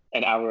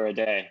 an hour a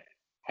day?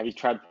 Have you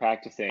tried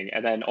practicing?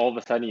 And then all of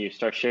a sudden you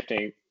start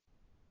shifting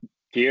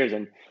gears.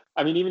 And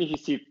I mean, even if you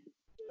see,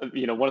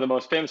 you know, one of the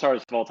most famous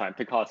artists of all time,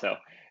 Picasso,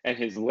 and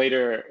his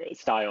later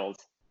styles,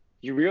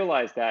 you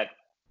realize that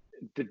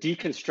the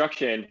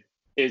deconstruction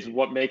is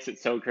what makes it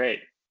so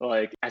great.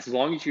 Like, as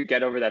long as you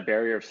get over that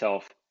barrier of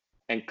self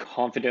and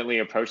confidently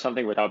approach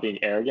something without being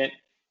arrogant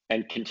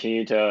and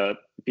continue to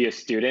be a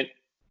student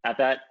at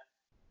that,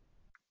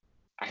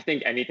 I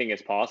think anything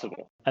is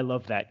possible. I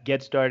love that.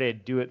 Get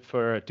started, do it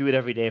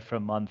every day for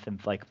a month,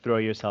 and like throw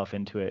yourself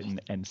into it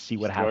and see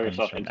what Throw happens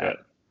yourself from into that. it.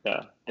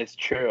 Yeah. It's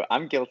true.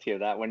 I'm guilty of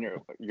that. When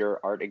your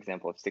art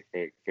example of stick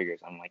figures,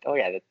 I'm like, oh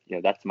yeah,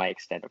 that's my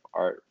extent of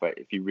art. But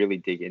if you really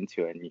dig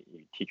into it and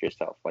you teach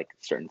yourself like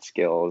certain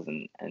skills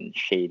and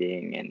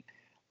shading and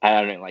I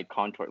don't know, like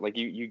contour, like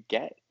you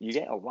get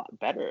a lot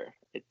better.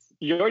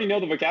 You already know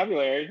the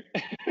vocabulary,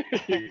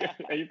 and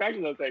you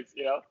practice those things.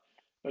 You know,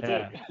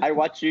 that's it. I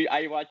watch you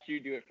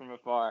do it from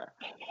afar.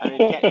 I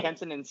mean,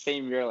 Kent's an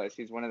insane muralist.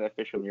 He's one of the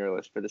official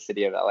muralists for the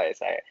city of LA.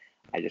 So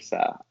I just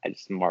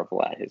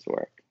marvel at his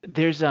work.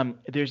 There's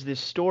this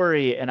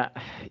story, and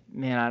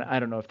I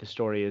don't know if the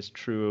story is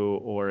true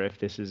or if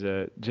this is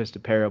just a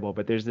parable,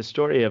 but there's this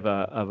story of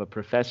a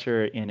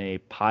professor in a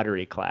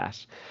pottery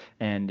class,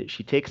 and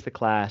she takes the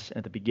class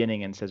at the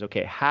beginning and says,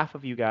 okay, half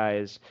of you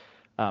guys,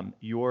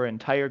 your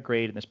entire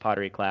grade in this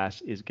pottery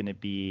class is going to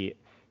be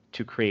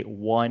to create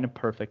one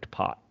perfect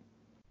pot.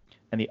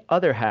 And the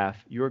other half,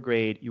 your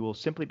grade, you will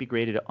simply be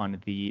graded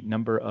on the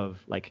number of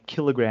like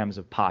kilograms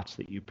of pots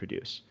that you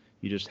produce.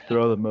 You just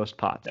throw the most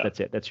pots. Yep. That's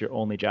it. That's your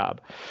only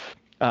job.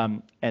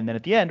 And then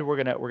at the end, we're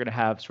gonna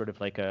have sort of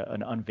like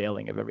an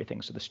unveiling of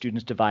everything. So the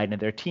students divide into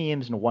their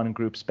teams, and one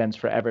group spends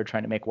forever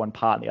trying to make one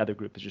pot, and the other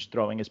group is just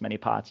throwing as many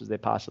pots as they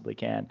possibly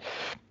can.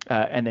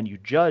 And then you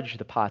judge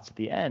the pots at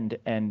the end,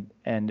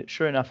 and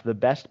sure enough, the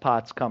best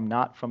pots come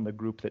not from the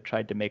group that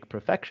tried to make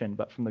perfection,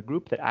 but from the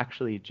group that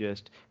actually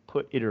just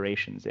put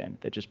iterations in,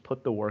 that just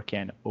put the work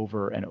in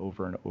over and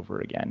over and over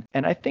again.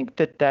 And I think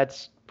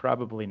that's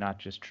probably not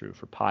just true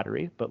for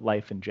pottery, but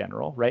life in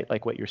general, right?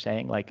 Like what you're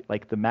saying,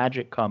 like the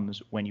magic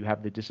comes when you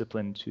have the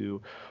discipline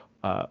to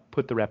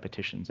put the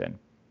repetitions in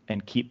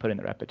and keep putting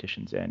the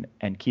repetitions in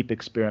and keep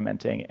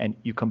experimenting. And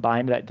you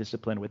combine that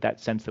discipline with that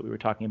sense that we were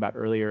talking about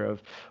earlier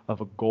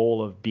of a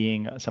goal of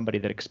being somebody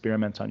that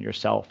experiments on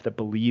yourself, that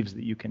believes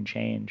that you can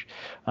change.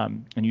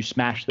 And you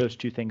smash those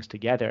two things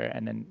together,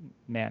 and then,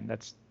 man,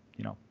 that's,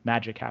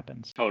 magic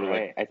happens. Totally.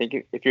 Right. I think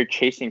if you're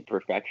chasing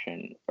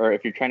perfection, or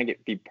if you're trying to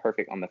be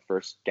perfect on the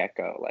first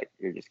get-go, like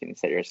you're just going to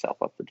set yourself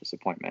up for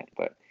disappointment.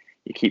 But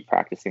you keep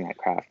practicing that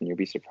craft, and you'll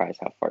be surprised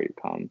how far you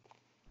come.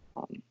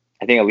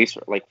 I think at least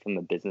like from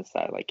the business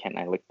side, like Ken and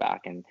I look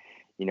back, and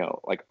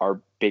like our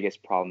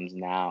biggest problems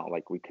now,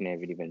 like we couldn't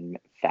have even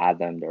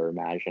fathomed or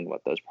imagined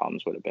what those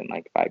problems would have been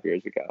like 5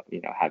 years ago.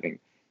 Having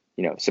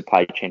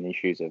supply chain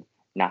issues of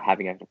not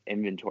having enough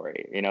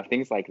inventory,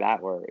 things like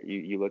that, where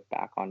you look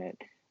back on it.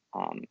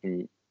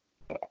 And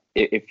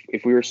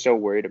if we were so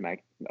worried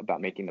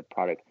about making the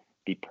product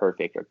be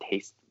perfect or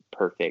taste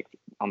perfect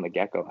on the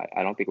get-go,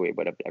 I don't think we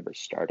would have ever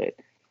started.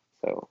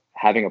 So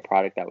having a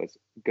product that was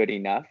good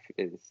enough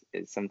is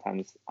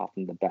sometimes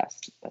often the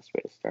best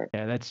way to start.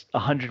 Yeah, that's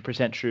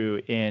 100%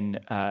 true in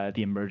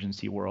the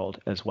emergency world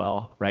as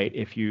well, right?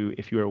 If you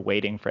are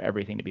waiting for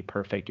everything to be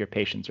perfect, your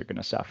patients are going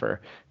to suffer.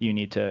 You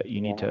need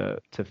to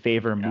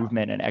favor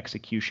movement and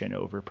execution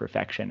over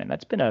perfection, and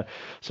that's been a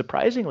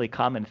surprisingly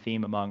common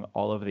theme among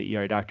all of the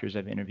ER doctors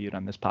I've interviewed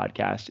on this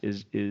podcast.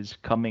 Is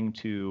coming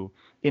to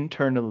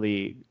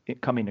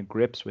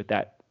grips with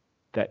that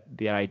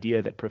the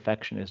idea that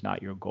perfection is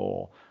not your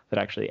goal, that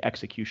actually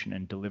execution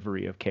and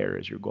delivery of care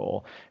is your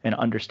goal, and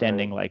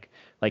understanding like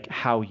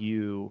how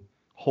you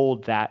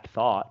hold that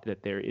thought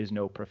that there is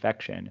no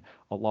perfection,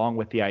 along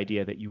with the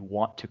idea that you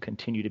want to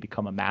continue to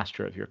become a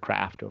master of your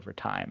craft over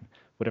time,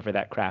 whatever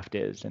that craft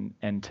is,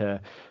 and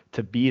to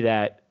be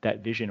that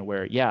vision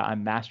where, yeah,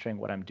 I'm mastering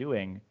what I'm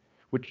doing,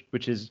 which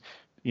is,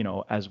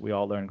 as we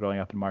all learn growing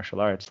up in martial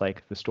arts,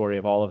 like the story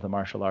of all of the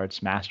martial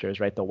arts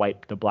masters, right?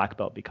 The black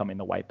belt becoming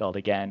the white belt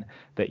again,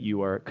 that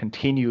you are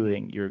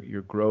continuing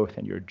your growth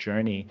and your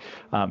journey,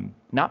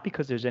 not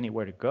because there's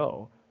anywhere to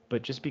go,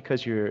 but just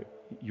because you're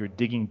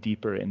digging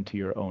deeper into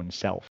your own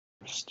self.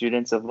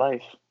 Students of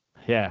life.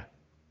 Yeah.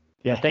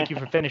 Yeah. Thank you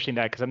for finishing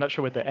that, because I'm not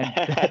sure what the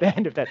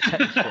end of that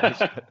sentence was.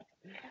 But...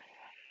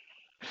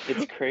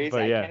 It's crazy.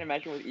 But, yeah. I can't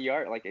imagine with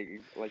ER, like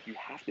you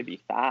have to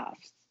be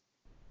fast.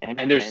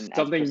 And there's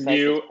something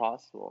new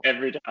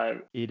every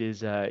time. It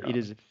is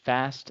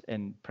fast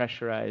and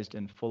pressurized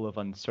and full of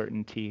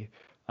uncertainty.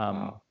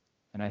 Wow.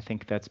 And I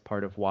think that's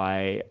part of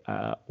why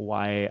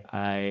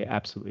I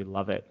absolutely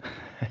love it.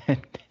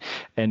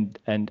 and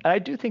I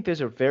do think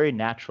there's a very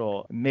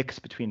natural mix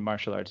between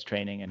martial arts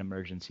training and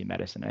emergency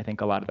medicine. I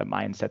think a lot of the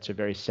mindsets are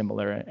very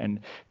similar, and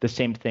the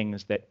same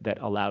things that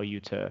allow you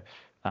to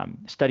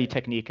study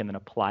technique and then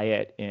apply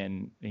it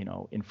in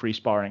free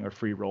sparring or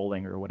free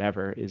rolling or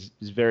whatever is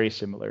very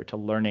similar to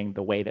learning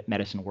the way that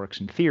medicine works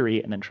in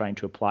theory and then trying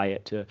to apply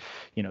it to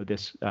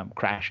this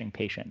crashing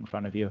patient in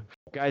front of you.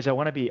 Guys, I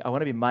want to be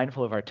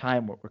mindful of our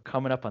time. We're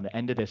coming up on the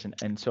end of this,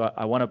 and so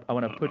I want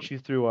to put you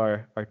through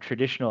our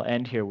traditional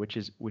end here, which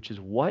is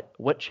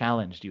what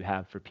challenge do you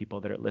have for people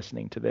that are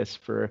listening to this,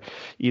 for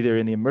either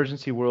in the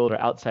emergency world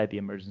or outside the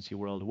emergency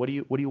world? What do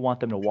you want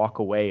them to walk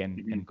away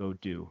and go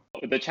do?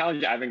 The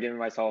challenge I've been giving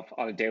myself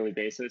on a daily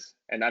basis,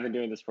 and I've been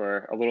doing this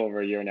for a little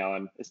over a year now,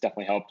 and it's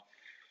definitely helped,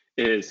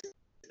 is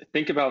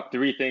think about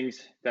 3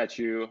 things that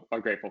you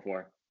are grateful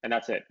for, and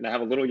that's it. And I have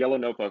a little yellow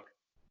notebook.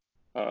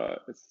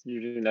 It's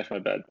usually next to my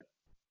bed,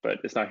 but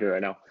it's not here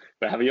right now.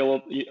 But I have a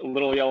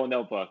little yellow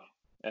notebook,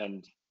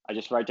 and I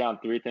just write down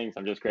 3 things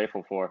I'm just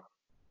grateful for.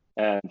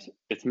 And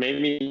it's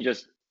made me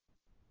just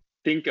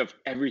think of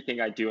everything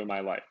I do in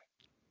my life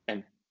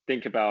and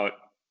think about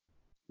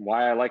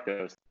why I like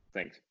those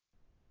things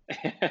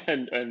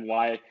and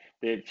why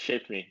they've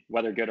shaped me,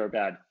 whether good or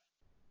bad.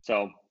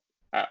 So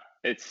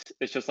it's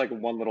just like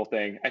one little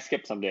thing. I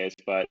skip some days,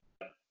 but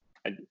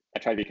I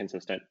try to be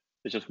consistent.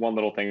 It's just one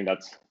little thing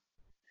that's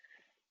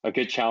a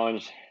good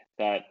challenge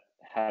that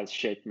has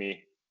shaped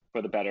me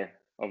for the better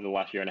over the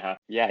last year and a half.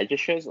 Yeah, it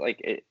just shows I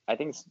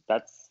think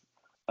that's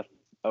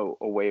a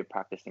way of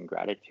practicing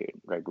gratitude,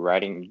 like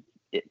writing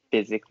it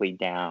physically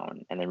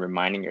down and then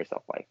reminding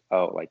yourself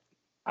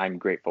I'm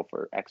grateful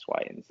for X,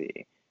 Y, and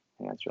Z.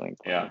 And that's really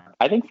important. Yeah.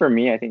 I think for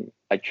me,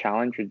 a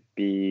challenge would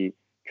be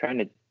trying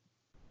to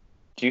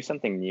do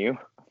something new.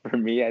 For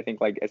me, I think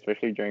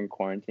especially during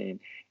quarantine,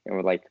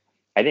 and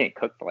I didn't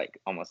cook for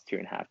almost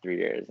 2.5, 3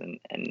 years, and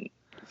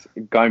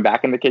going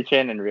back in the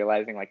kitchen and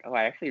realizing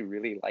I actually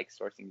really like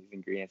sourcing these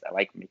ingredients. I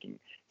like making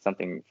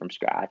something from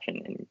scratch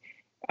and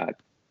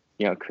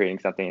creating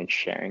something and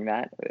sharing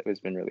that. It has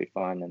been really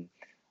fun,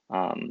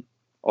 and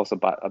also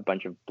bought a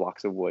bunch of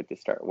blocks of wood to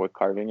start wood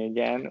carving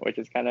again, which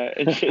is kind of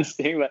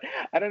interesting. But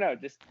I don't know,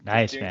 just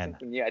nice, doing man.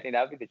 Something new. I think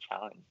that would be the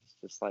challenge. It's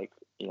just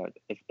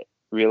if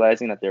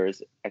realizing that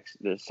there's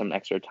some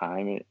extra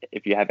time.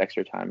 If you have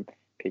extra time,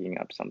 picking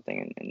up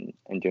something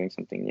and doing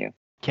something new.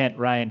 Kent,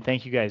 Ryan,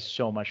 thank you guys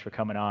so much for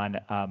coming on.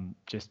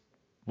 Just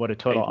what a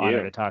total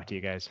honor to talk to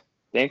you guys.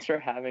 Thanks for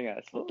having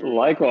us.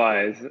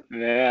 Likewise,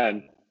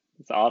 man.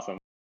 It's awesome.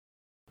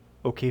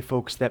 Okay,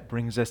 folks, that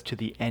brings us to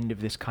the end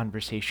of this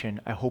conversation.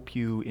 I hope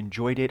you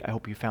enjoyed it. I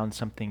hope you found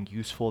something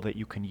useful that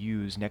you can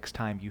use next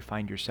time you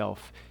find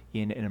yourself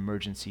in an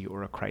emergency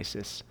or a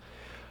crisis.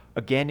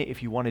 Again,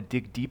 if you want to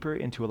dig deeper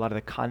into a lot of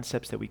the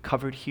concepts that we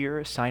covered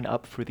here, sign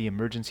up for the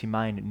Emergency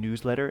Mind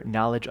newsletter,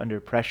 Knowledge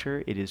Under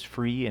Pressure. It is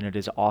free and it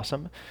is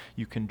awesome.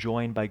 You can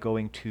join by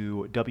going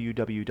to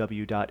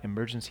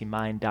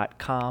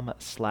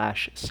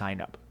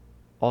www.emergencymind.com/signup.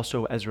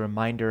 Also, as a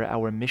reminder,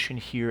 our mission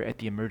here at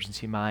the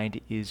Emergency Mind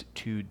is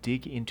to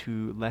dig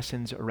into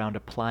lessons around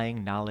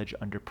applying knowledge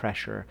under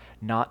pressure,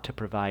 not to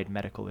provide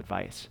medical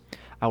advice.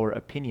 Our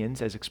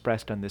opinions, as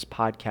expressed on this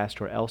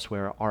podcast or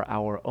elsewhere, are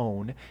our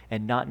own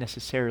and not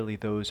necessarily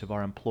those of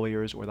our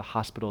employers or the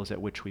hospitals at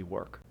which we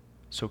work.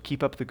 So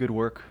keep up the good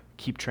work,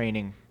 keep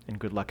training, and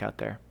good luck out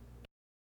there.